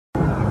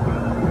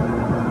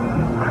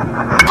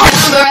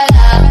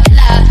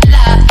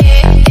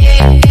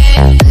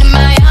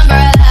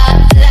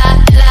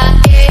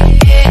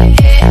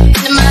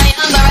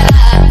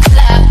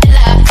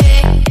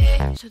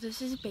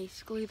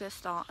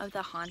start of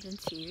the Haunted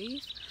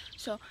series.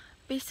 So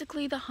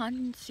basically the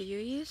Haunted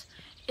series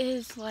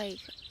is like,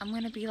 I'm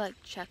gonna be like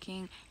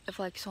checking if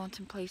like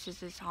certain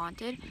places is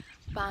haunted,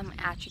 but I'm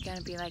actually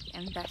gonna be like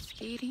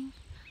investigating.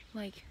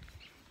 Like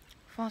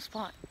first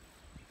part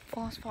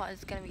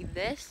is gonna be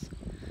this,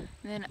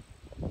 then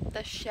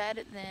the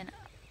shed, then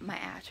my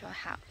actual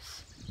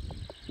house,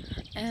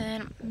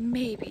 and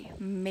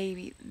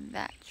maybe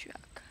that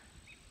truck.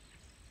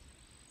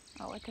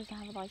 Oh, it doesn't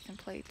have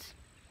license plates.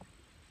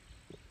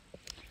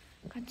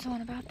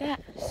 Concerned about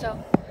that.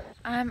 So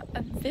I'm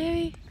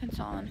very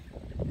concerned.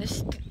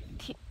 This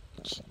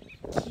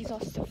keys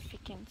are still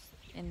freaking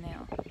in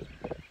there.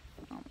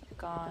 Oh my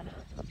god.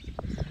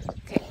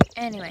 Okay,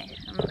 anyway,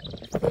 I'm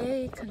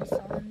very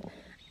concerned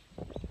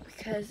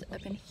because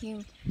I've been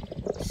hearing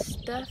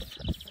stuff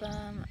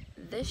from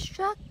this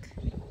truck.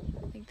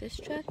 Like this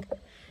truck.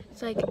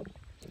 It's like, oh,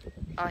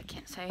 I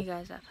can't tell you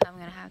guys that, but I'm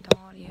gonna have to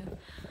audio.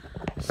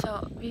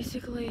 So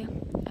basically,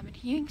 I've been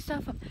hearing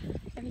stuff from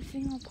every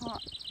single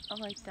part of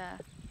like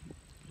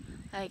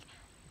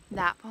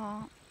that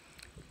part,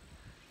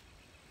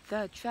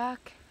 the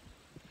truck,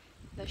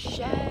 the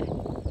shed,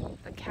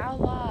 the cow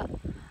lot.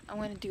 I'm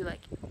gonna do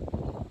like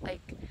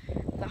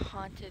the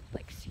haunted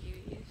like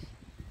series,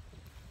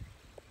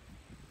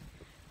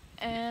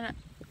 and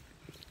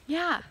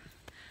yeah.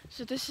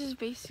 So this is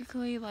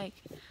basically like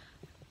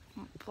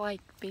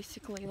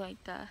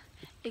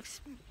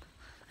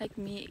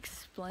me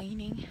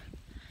explaining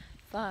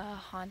the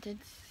haunted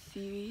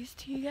series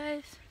to you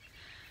guys.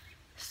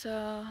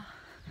 So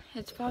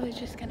it's probably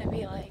just gonna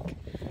be like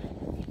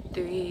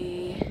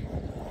 3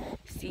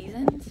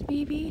 seasons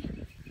maybe,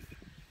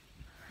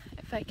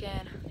 if I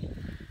can.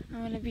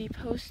 I'm gonna be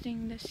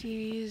posting the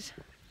series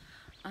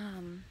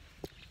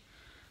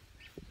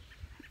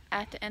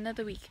at the end of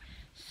the week.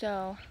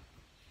 So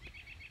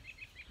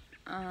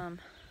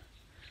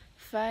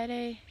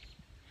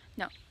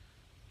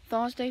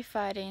Thursday,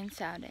 Friday, and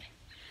Saturday.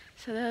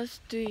 So those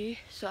 3.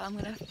 So I'm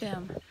gonna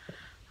film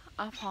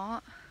a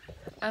part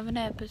of an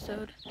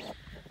episode,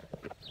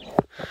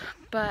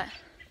 but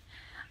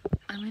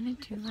I'm gonna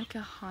do like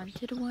a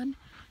haunted one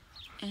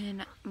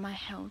in my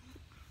house,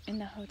 in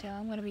the hotel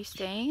I'm gonna be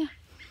staying.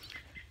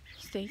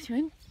 Stay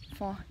tuned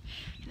for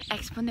an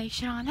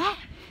explanation on that,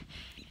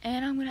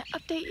 and I'm gonna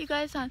update you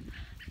guys on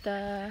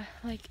the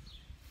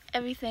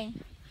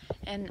everything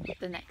in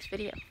the next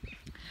video.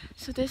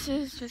 So this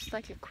is just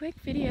like a quick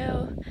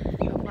video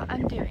of what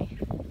I'm doing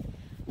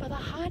for the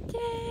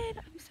haunted.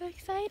 I'm so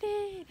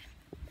excited,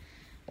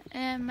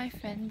 and my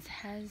friends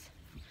has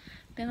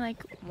been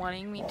like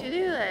wanting me to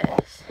do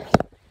this.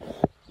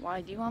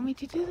 Why do you want me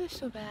to do this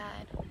so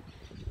bad?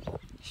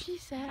 She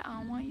said,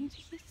 I want you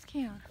to get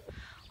scared.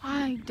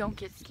 I don't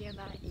get scared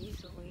that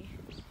easily.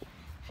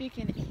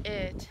 Freaking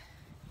it.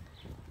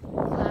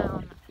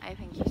 Clown. I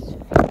think he's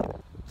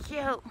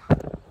cute.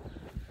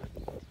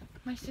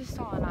 My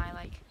sister and I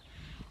like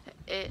the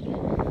It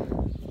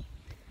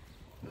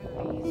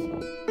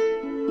movies.